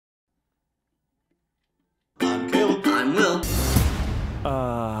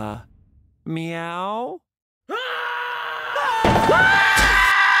Meow?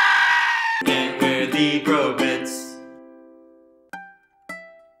 And we're the Brobits.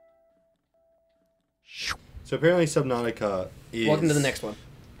 So apparently Subnautica is... Welcome to the next one.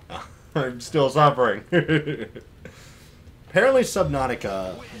 I'm still suffering. Apparently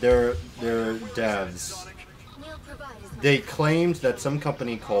Subnautica, their devs, they claimed that some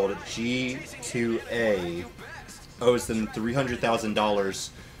company called G2A owes them $300,000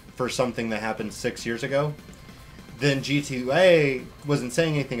 for something that happened 6 years ago. Then G2A wasn't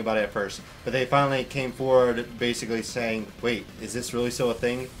saying anything about it at first, but they finally came forward basically saying, wait, is this really still a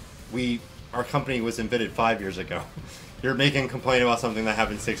thing? Our company was invented 5 years ago. You're making a complaint about something that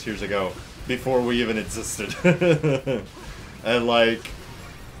happened 6 years ago before we even existed. And like,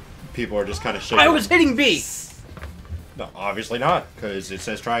 people are just kind of shaking. I was hitting B! No, obviously not, because it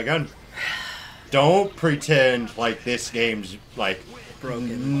says try again. Don't pretend like this game's like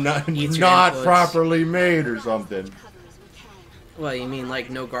Broken. not inputs. properly made or something. Well, you mean like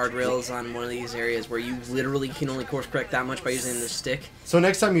no guardrails on one of these areas where you literally can only course correct that much by using the stick? So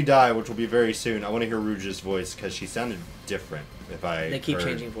next time you die, which will be very soon, I want to hear Rouge's voice because she sounded different. They keep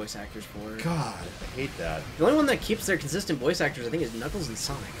changing voice actors for her. God, I hate that. The only one that keeps their consistent voice actors, I think, is Knuckles and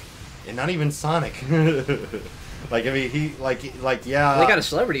Sonic. And not even Sonic. Like, I mean, he, like, yeah. They got a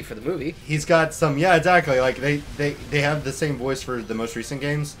celebrity for the movie. He's got some, yeah, exactly. Like, they have the same voice for the most recent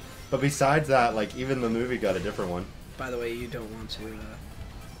games. But besides that, like, even the movie got a different one. By the way, you don't want to,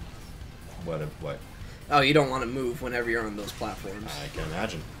 What? Oh, you don't want to move whenever you're on those platforms. I can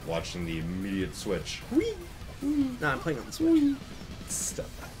imagine. Watching the immediate switch. Whee! No, I'm playing on the Switch. Stop.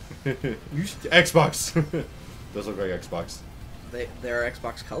 Xbox! Those look like Xbox. They're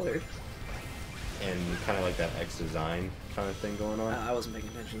Xbox colored. And kind of like that X design kind of thing going on. I wasn't paying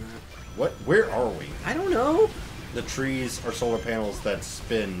attention to that. What? Where are we? I don't know. The trees are solar panels that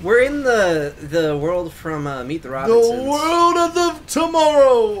spin. We're in the world from Meet the Robinsons. The world of the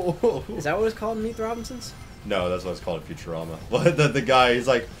tomorrow! Is that what it's called, Meet the Robinsons? No, that's what it's called in Futurama. the guy, he's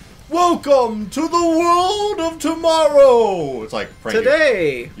like, welcome to the world of tomorrow! It's like, Frank,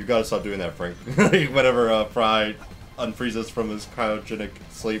 Today! You gotta stop doing that, Frank. Whenever Fry unfreezes from his cryogenic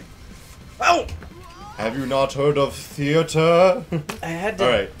sleep. Oh! Have you not heard of theater? I had to.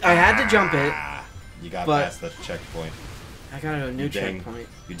 All right. I had to jump it. You got But- past the checkpoint. I got a new checkpoint.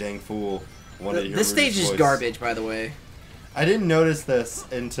 You dang fool. Wanted to hear This stage Rudy's is voice. garbage, by the way. I didn't notice this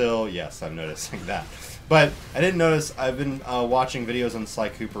until... Yes, I'm noticing that. But I didn't notice... I've been watching videos on Sly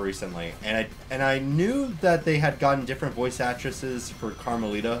Cooper recently, and I knew that they had gotten different voice actresses for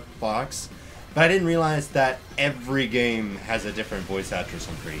Carmelita Fox, but I didn't realize that every game has a different voice actress,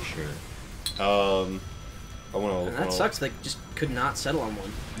 I'm pretty sure. That sucks. They just could not settle on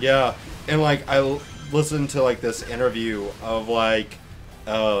one. Yeah, and like I listened to like this interview of like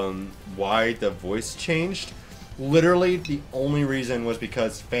why the voice changed. Literally, the only reason was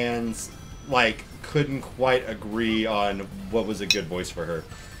because fans like couldn't quite agree on what was a good voice for her,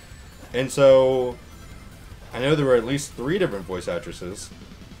 and so I know there were at least 3 different voice actresses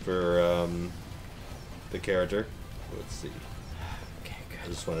for the character. Let's see. Okay, good. I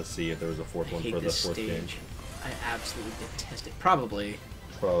just want to see if there was a 4th one I hate for the this 4th game. stage. I absolutely detest it. Probably.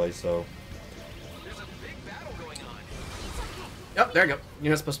 Probably so. Oh, there you go. You're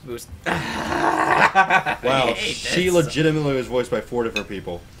not supposed to boost. Wow, she legitimately was voiced by 4 different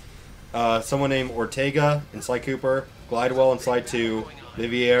people. Someone named Ortega in Sly Cooper, Glidewell in Sly 2,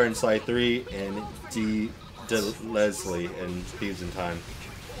 Vivier in Sly 3, and De Leslie in Thieves in Time.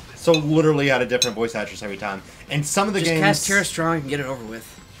 So literally had a different voice actress every time. And some of the Just games... cast Tara Strong and get it over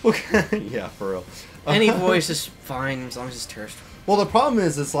with. Yeah, for real. Any voice is fine as long as it's Tara Strong. Well, the problem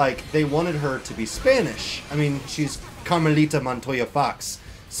is, it's like, they wanted her to be Spanish. I mean, she's Carmelita Montoya Fox.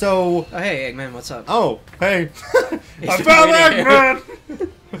 So... Oh, hey, Eggman, what's up? Oh, hey. I He's found waiting. Eggman!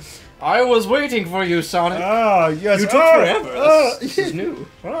 I was waiting for you, Sonic. Ah, yes. You took forever. This is new.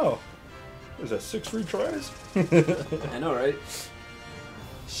 Oh. Is that 6 retries? I know, right?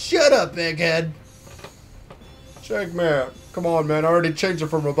 Shut up, egghead. Checkmate. Come on, man. I already changed it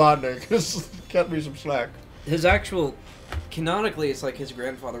from Robotnik. Just cut me some slack. His actual... Canonically, it's like his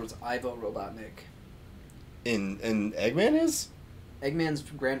grandfather was Ivo Robotnik. And Eggman is? Eggman's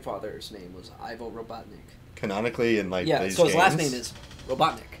grandfather's name was Ivo Robotnik. Canonically in, like, Yeah, these so his last games? name is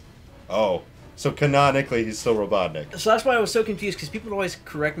Robotnik. Oh. So canonically, he's still Robotnik. So that's why I was so confused, because people would always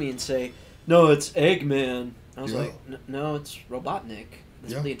correct me and say, no, it's Eggman. I was Yeah. like, no, it's Robotnik.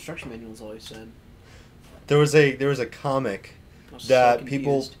 That's Yeah. what the instruction manuals always said. There was a comic I was that so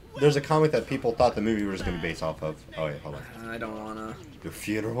people... confused. There's a comic that people thought the movie was going to be based off of. Oh, wait, hold on. I don't wanna. Your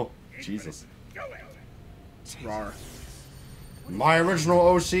funeral? Jesus. Rawr. My original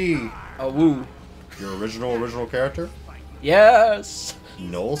OC. Oh, woo. Your original character? Yes.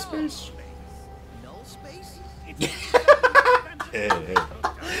 Null space? Hey.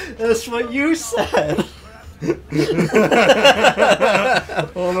 That's what you said.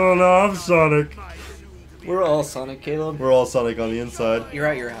 Oh no, I'm Sonic. We're all Sonic, Caleb. We're all Sonic on the inside. You're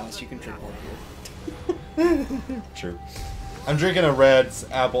at your house. You can drink one here. True. I'm drinking a Red's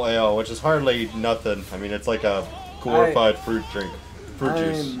apple ale, which is hardly nothing. I mean, it's like a glorified fruit drink. Fruit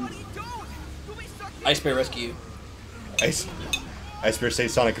juice. Ice Bear Rescue. Ice Bear save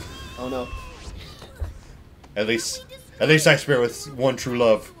Sonic. Oh no. At least Ice Bear with one true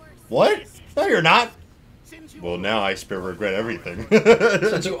love. What? No, you're not. Well, now Ice Bear regret everything.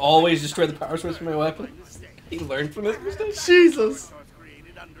 Since you always destroy the power source from my weapon. He learned from his mistakes. Jesus.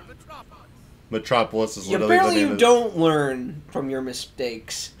 Metropolis is literally the name Apparently you of don't learn from your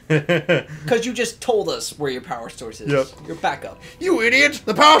mistakes. Because you just told us where your power source is. Yep. Your backup. You idiot!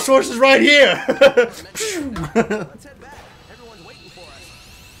 The power source is right here!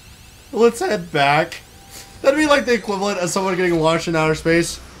 Let's head back. That'd be like the equivalent of someone getting launched in outer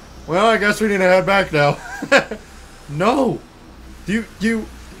space. Well, I guess we need to head back now. No!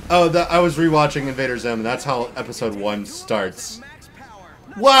 I was rewatching Invader Zim, and that's how episode 1 starts.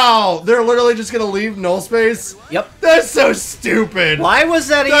 Wow! They're literally just gonna leave null space? Yep. That's so stupid! Why was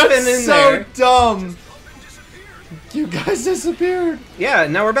that That's even in so there? dumb! You guys disappeared! Yeah,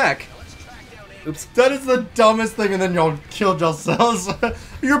 now we're back. Oops. That is the dumbest thing, and then y'all killed yourselves.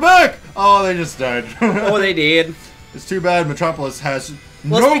 You're back! Oh, they just died. Oh, they did. It's too bad Metropolis has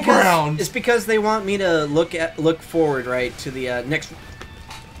Well, no ground. It's because they want me to look forward, right, to the next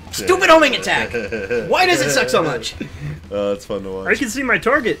stupid homing attack. Why does it suck so much? It's fun to watch. I can see my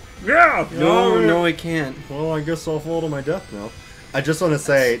target. Yeah. No, I can't. Well, I guess I'll fall to my death now. I just want to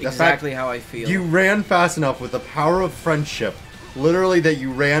say the Exactly fact how I feel. you ran fast enough with the power of friendship, literally that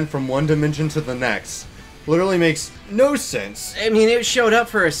you ran from one dimension to the next, literally makes no sense. I mean, it showed up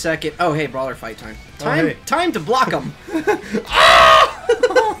for a second. Oh, hey, brawler fight time. hey. Time to block them.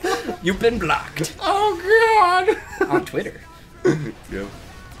 You've been blocked Oh God! on Twitter. Yep.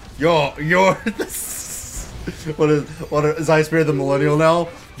 You're what is Ice Bear the Millennial now?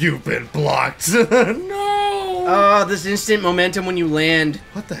 You've been blocked. No. Oh, this instant momentum when you land.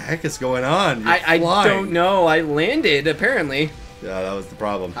 What the heck is going on? You're I flying. don't know. I landed apparently. Yeah, that was the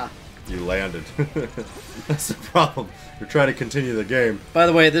problem. Ah. You landed. That's the problem. You're trying to continue the game. By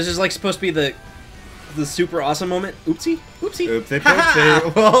the way, this is like supposed to be the super awesome moment. Oopsie. Oopsie Ha-ha!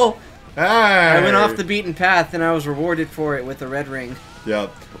 poopsie. Well, hey. I went off the beaten path and I was rewarded for it with a red ring. Yeah,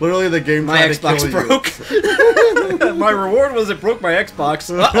 literally the game My tried Xbox to kill broke. My reward was it broke my Xbox.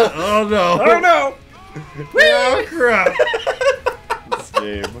 you. Oh no. Oh no! Oh crap. This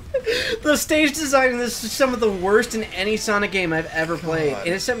game. The stage design in this is some of the worst in any Sonic game I've ever played, and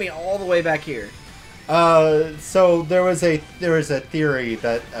it sent me all the way back here. So there was a theory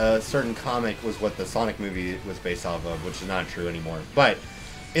that a certain comic was what the Sonic movie was based off of, which is not true anymore. But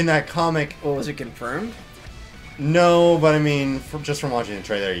in that comic, Well, was it confirmed? no, but I mean, just from watching the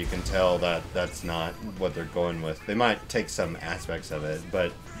trailer, you can tell that that's not what they're going with. They might take some aspects of it,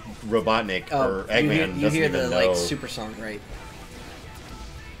 but Robotnik or Eggman you doesn't hear even the know. like super song, right?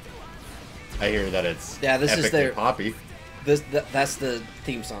 I hear that it's Yeah, this is epically their- poppy. That's the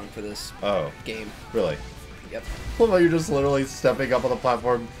theme song for this Oh, game. really? Yep. What about you just literally stepping up on the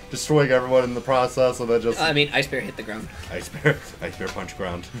platform, destroying everyone in the process, and then just I mean, Ice Bear hit the ground. Ice Bear punch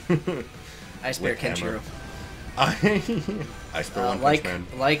ground. Ice Bear With hammer. Kenshiro. Ice Bear One Punch Like Man.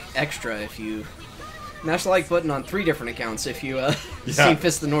 extra if you mash the like button on 3 different accounts if you Yeah. see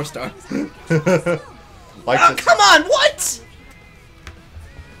Fist the North Star. Like Oh, this- come on, what?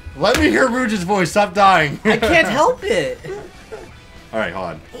 Let me hear Rouge's voice. Stop dying. I can't help it. All right, hold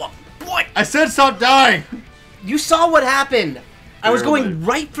on. What? I said stop dying. You saw what happened. I was Barely. going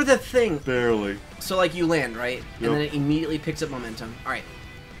right for the thing. Barely. So like you land, right? Yep. And then it immediately picks up momentum. All right.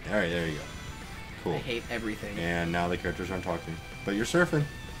 All right, there you go. Cool. I hate everything. And now the characters aren't talking, but you're surfing.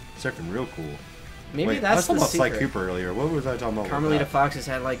 Surfing real cool. Maybe Wait, I that's was the talking about Sly secret. Cooper earlier. What was I talking about? with Carmelita that? Fox has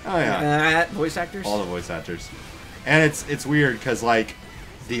had like Oh, yeah. voice actors. All the voice actors, and it's weird because like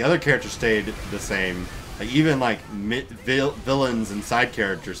the other characters stayed the same. Like even like villains and side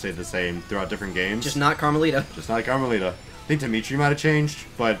characters stayed the same throughout different games. Just not Carmelita. Just not Carmelita. I think Dimitri might have changed,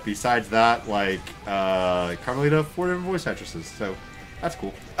 but besides that, like Carmelita, 4 different voice actresses. So that's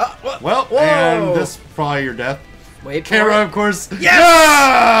cool. Well, Whoa. and this is probably your death. Wait for Camera, it. of course.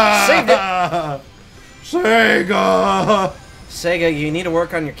 Yes! Saved Saved it. Sega. Sega, you need to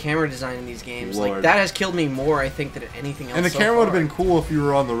work on your camera design in these games. Like Lord. that has killed me more, I think, than anything else. And the so camera would have far. been cool if you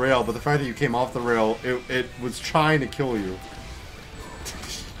were on the rail, but the fact that you came off the rail, it was trying to kill you.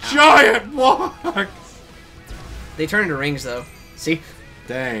 giant walk. They turn into rings, though. See?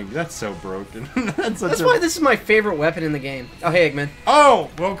 Dang, that's so broken. That's why this is my favorite weapon in the game. Oh, hey, Eggman. Oh,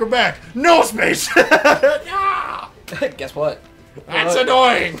 welcome back. No space. Guess what? That's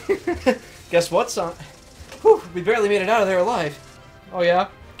annoying. Guess what, son? Whew, we barely made it out of there alive. Oh, yeah?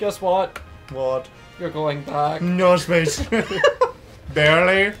 Guess what? What? You're going back. No space.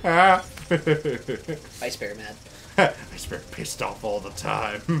 Barely. Huh? Ice Bear, man. Ice Bear pissed off all the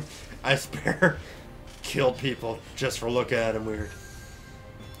time. Ice Bear killed people just for looking at him weird.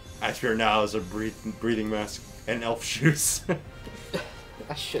 Ice Bear now is a breathing mask and elf shoes.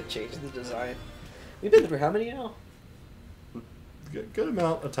 I should change the design. We've been through how many now? Good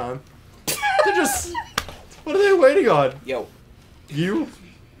amount of time. They're just... What are they waiting on? Yo. You?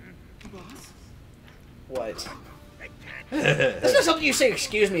 What? That's not something you say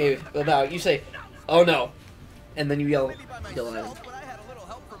excuse me about. You say, oh no. And then you yell at him.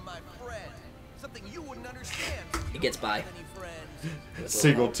 He gets by.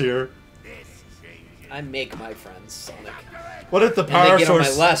 Single tear. I make my friends, Sonic. What if the And power they get on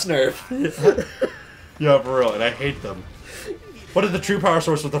source... my last nerve. Yeah, for real, and I hate them. What if the true power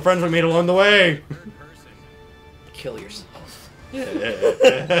source was the friends we made along the way? Kill yourself.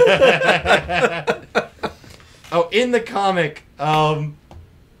 Oh, in the comic, Dr.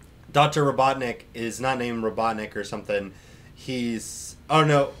 Robotnik is not named Robotnik or something. He's... Oh,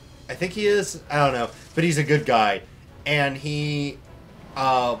 no. I think he is. I don't know. But he's a good guy. And he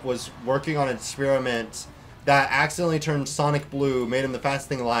was working on an experiment that accidentally turned Sonic blue, made him the fastest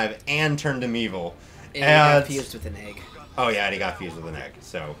thing alive, and turned him evil. And he got fused with an egg. Oh, yeah, and he got fused with an egg.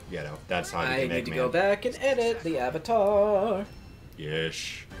 So, you know, that's how you I can need make to man. go back and edit the avatar.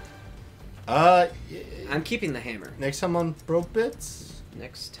 Yes. I'm keeping the hammer. Next time on Bro Bits?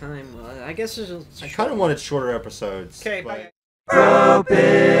 Next time, I guess there's a... I kind of wanted shorter episodes. Okay, but- bye. Bro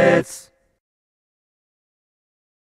Bits!